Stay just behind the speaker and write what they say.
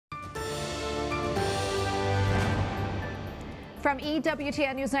From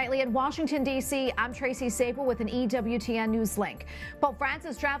EWTN News Nightly in Washington, D.C., I'm Tracy Sable with an EWTN NewsLink. Pope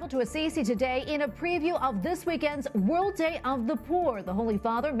Francis traveled to Assisi today in a preview of this weekend's World Day of the Poor. The Holy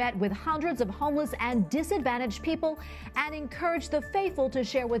Father met with hundreds of homeless and disadvantaged people and encouraged the faithful to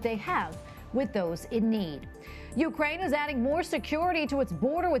share what they have with those in need. Ukraine is adding more security to its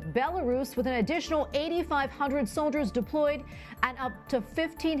border with Belarus with an additional 8,500 soldiers deployed and up to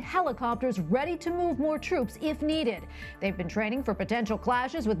 15 helicopters ready to move more troops if needed. They've been training for potential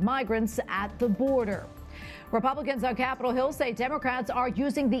clashes with migrants at the border. Republicans on Capitol Hill say Democrats are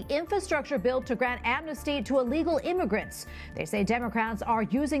using the infrastructure bill to grant amnesty to illegal immigrants. They say Democrats are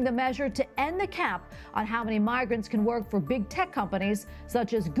using the measure to end the cap on how many migrants can work for big tech companies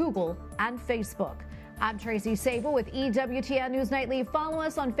such as Google and Facebook. I'm Tracy Sable with EWTN News Nightly. Follow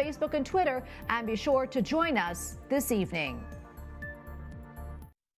us on Facebook and Twitter, and be sure to join us this evening.